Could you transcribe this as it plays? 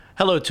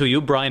Hello to you,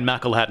 Brian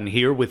McElhatton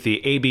here with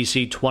the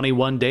ABC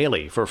 21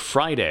 Daily for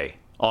Friday,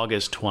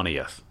 August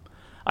 20th.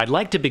 I'd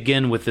like to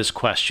begin with this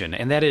question,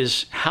 and that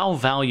is, how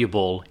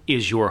valuable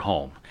is your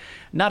home?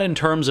 Not in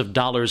terms of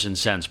dollars and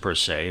cents per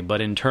se,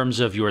 but in terms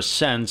of your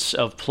sense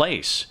of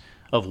place,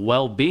 of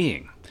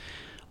well-being.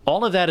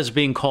 All of that is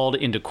being called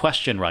into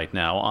question right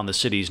now on the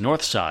city's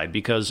north side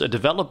because a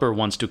developer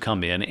wants to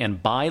come in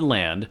and buy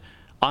land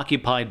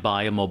occupied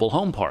by a mobile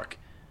home park.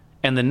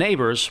 And the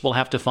neighbors will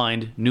have to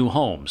find new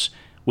homes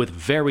with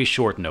very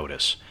short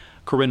notice.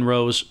 Corinne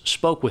Rose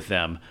spoke with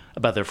them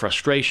about their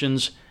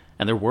frustrations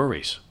and their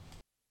worries.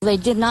 They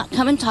did not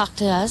come and talk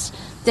to us.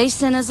 They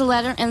sent us a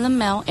letter in the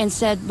mail and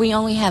said we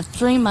only have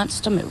 3 months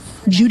to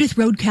move. Judith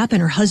Roadcap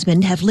and her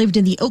husband have lived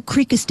in the Oak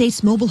Creek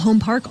Estates mobile home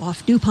park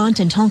off DuPont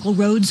and Tonkel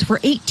Roads for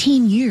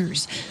 18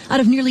 years. Out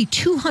of nearly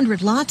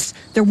 200 lots,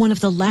 they're one of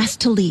the last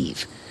to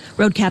leave.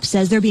 Roadcap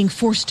says they're being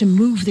forced to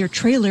move their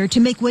trailer to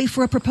make way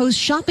for a proposed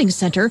shopping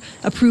center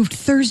approved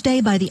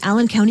Thursday by the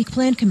Allen County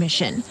Plan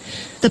Commission.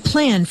 The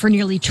plan for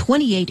nearly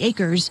 28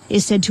 acres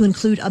is said to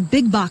include a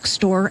big box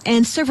store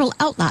and several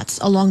outlets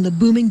along the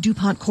booming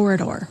DuPont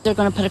corridor. They're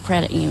going to put a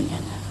credit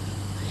union,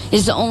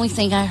 is the only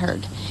thing I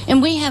heard.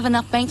 And we have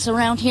enough banks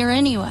around here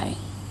anyway.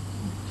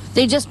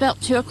 They just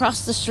built 2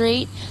 across the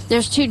street.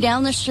 There's 2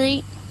 down the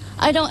street.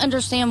 I don't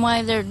understand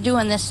why they're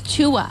doing this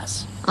to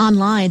us.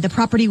 Online, the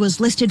property was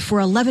listed for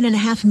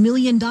 $11.5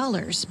 million,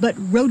 but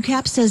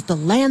Roadcap says the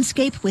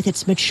landscape with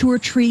its mature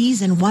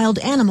trees and wild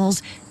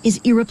animals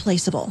is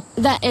irreplaceable.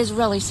 That is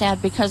really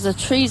sad because the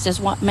trees is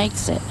what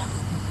makes it.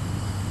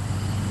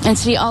 And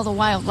see all the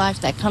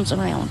wildlife that comes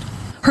around.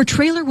 Her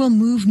trailer will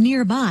move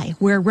nearby,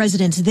 where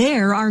residents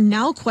there are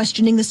now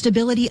questioning the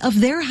stability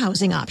of their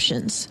housing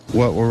options.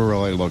 What we're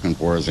really looking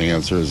for is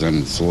answers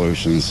and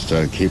solutions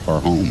to keep our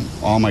home.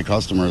 All my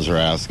customers are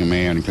asking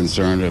me and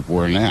concerned if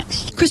we're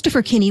next.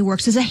 Christopher Kinney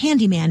works as a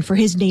handyman for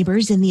his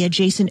neighbors in the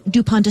adjacent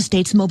DuPont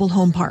Estates mobile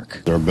home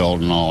park. They're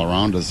building all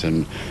around us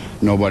and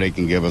nobody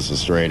can give us a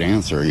straight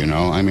answer, you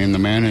know. I mean, the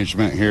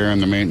management here and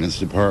the maintenance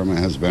department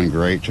has been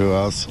great to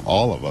us,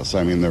 all of us.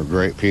 I mean, they're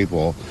great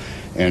people.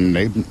 And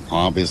they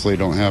obviously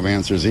don't have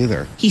answers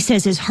either. He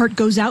says his heart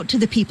goes out to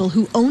the people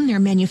who own their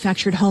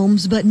manufactured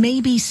homes but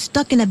may be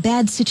stuck in a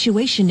bad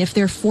situation if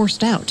they're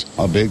forced out.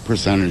 A big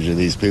percentage of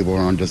these people are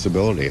on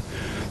disability.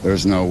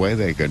 There's no way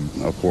they could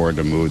afford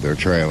to move their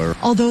trailer.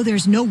 Although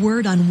there's no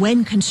word on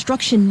when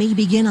construction may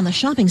begin on the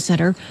shopping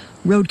center,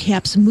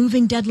 Roadcap's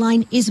moving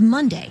deadline is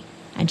Monday,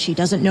 and she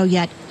doesn't know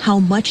yet how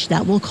much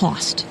that will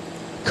cost.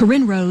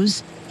 Corinne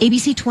Rose,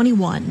 ABC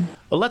 21.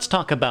 Well, let's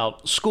talk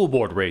about school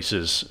board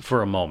races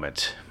for a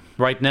moment.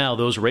 Right now,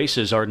 those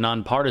races are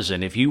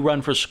nonpartisan. If you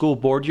run for school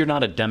board, you're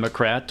not a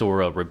Democrat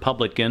or a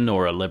Republican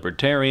or a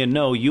Libertarian.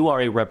 No, you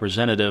are a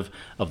representative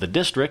of the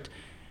district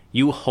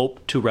you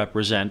hope to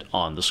represent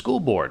on the school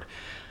board.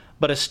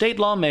 But a state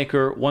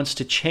lawmaker wants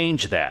to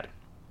change that.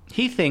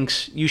 He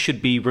thinks you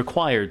should be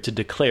required to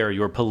declare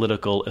your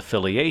political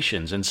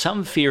affiliations, and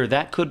some fear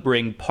that could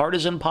bring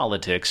partisan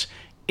politics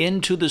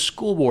into the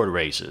school board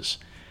races.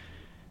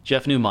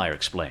 Jeff Newmeyer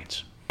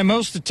explains.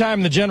 Most of the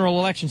time the general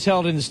election's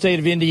held in the state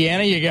of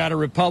Indiana, you got a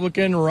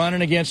Republican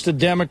running against a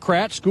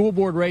Democrat. School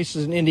board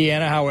races in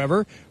Indiana,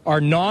 however,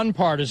 are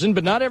nonpartisan,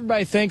 but not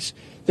everybody thinks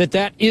that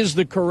that is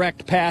the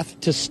correct path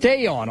to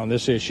stay on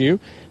this issue.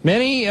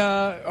 Many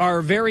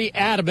are very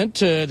adamant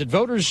that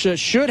voters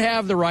should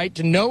have the right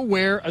to know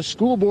where a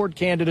school board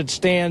candidate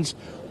stands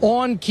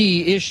on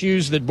key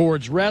issues that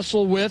boards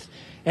wrestle with,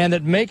 and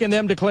that making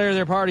them declare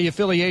their party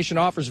affiliation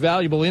offers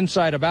valuable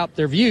insight about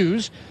their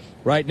views.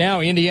 Right now,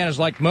 Indiana's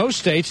like most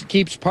states, it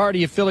keeps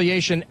party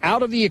affiliation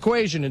out of the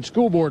equation in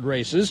school board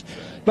races.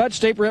 But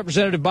State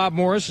Representative Bob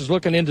Morris is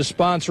looking into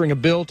sponsoring a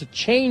bill to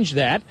change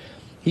that.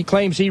 He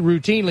claims he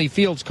routinely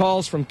fields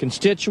calls from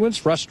constituents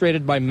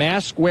frustrated by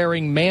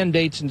mask-wearing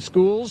mandates in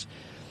schools.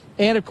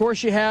 And, of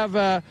course, you have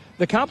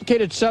the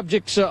complicated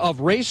subjects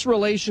of race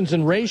relations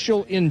and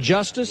racial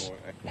injustice,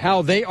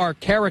 how they are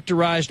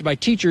characterized by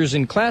teachers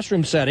in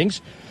classroom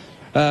settings.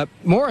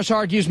 Morris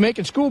argues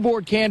making school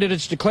board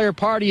candidates declare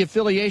party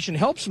affiliation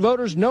helps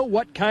voters know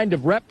what kind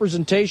of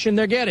representation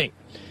they're getting.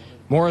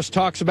 Morris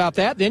talks about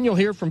that. Then you'll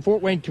hear from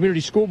Fort Wayne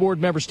Community School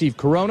Board member Steve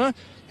Corona,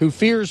 who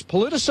fears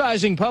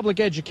politicizing public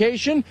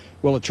education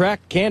will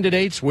attract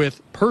candidates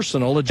with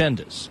personal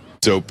agendas.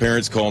 So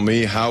parents call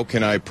me, how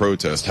can I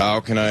protest?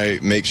 How can I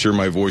make sure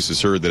my voice is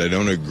heard, that I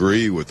don't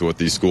agree with what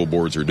these school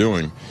boards are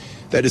doing?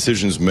 That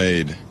decision's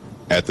made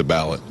at the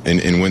ballot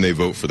and when they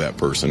vote for that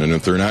person. And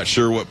if they're not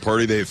sure what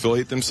party they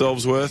affiliate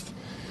themselves with,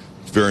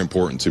 it's very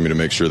important to me to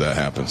make sure that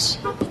happens.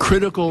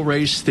 Critical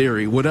race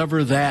theory,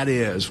 whatever that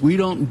is, we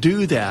don't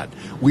do that.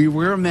 We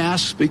wear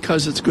masks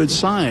because it's good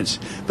science.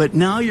 But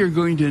now you're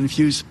going to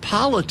infuse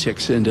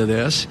politics into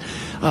this.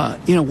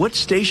 What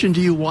station do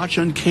you watch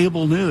on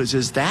cable news?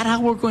 Is that how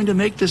we're going to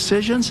make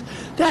decisions?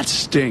 That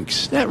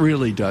stinks. That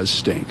really does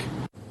stink.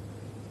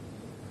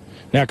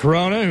 Now,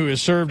 Corona, who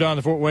has served on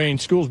the Fort Wayne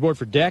Schools Board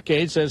for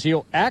decades, says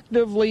he'll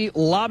actively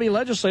lobby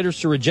legislators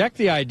to reject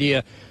the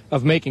idea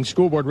of making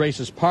school board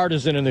races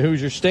partisan in the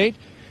Hoosier State.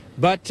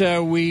 but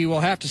we will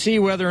have to see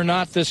whether or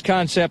not this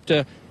concept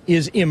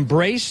is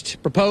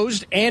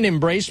proposed and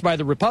embraced by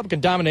the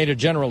Republican-dominated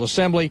General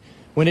Assembly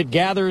when it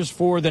gathers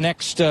for the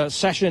next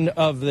session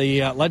of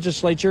the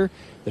legislature.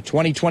 The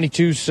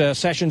 2022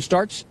 session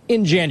starts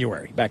in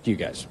January. Back to you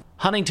guys.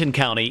 Huntington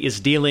County is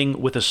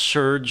dealing with a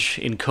surge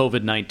in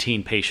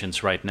COVID-19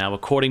 patients right now.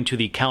 According to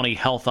the county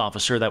health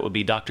officer, that would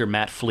be Dr.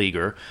 Matt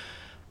Flieger,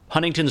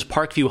 Huntington's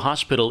Parkview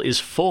Hospital is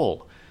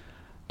full.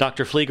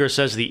 Dr. Flieger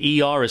says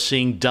the ER is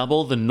seeing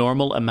double the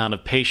normal amount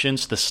of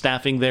patients. The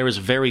staffing there is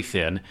very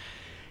thin.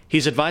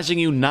 He's advising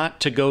you not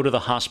to go to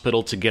the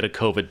hospital to get a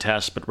COVID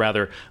test, but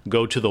rather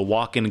go to the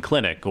walk-in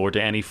clinic or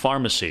to any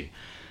pharmacy.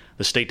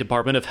 The State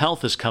Department of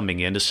Health is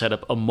coming in to set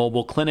up a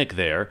mobile clinic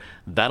there.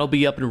 That'll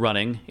be up and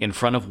running in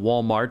front of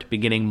Walmart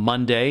beginning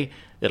Monday.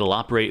 It'll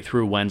operate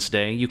through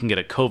Wednesday. You can get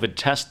a COVID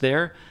test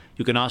there.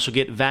 You can also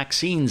get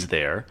vaccines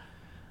there.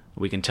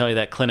 We can tell you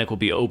that clinic will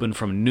be open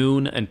from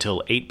noon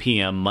until 8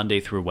 p.m. Monday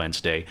through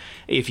Wednesday.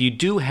 If you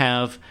do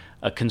have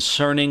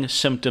concerning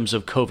symptoms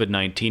of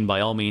COVID-19,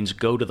 by all means,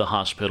 go to the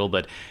hospital.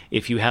 But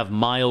if you have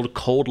mild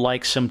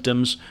cold-like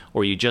symptoms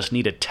or you just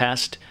need a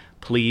test,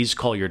 please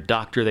call your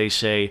doctor, they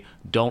say.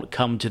 Don't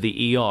come to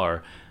the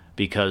ER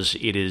because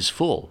it is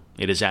full.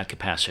 It is at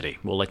capacity.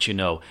 We'll let you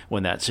know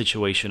when that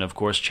situation, of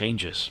course,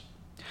 changes.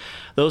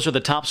 Those are the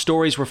top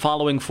stories we're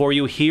following for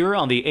you here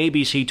on the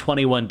ABC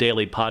 21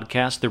 Daily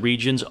Podcast, the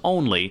region's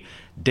only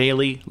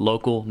daily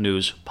local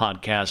news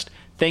podcast.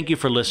 Thank you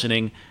for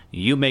listening.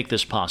 You make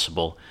this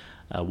possible.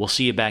 We'll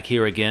see you back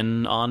here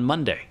again on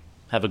Monday.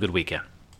 Have a good weekend.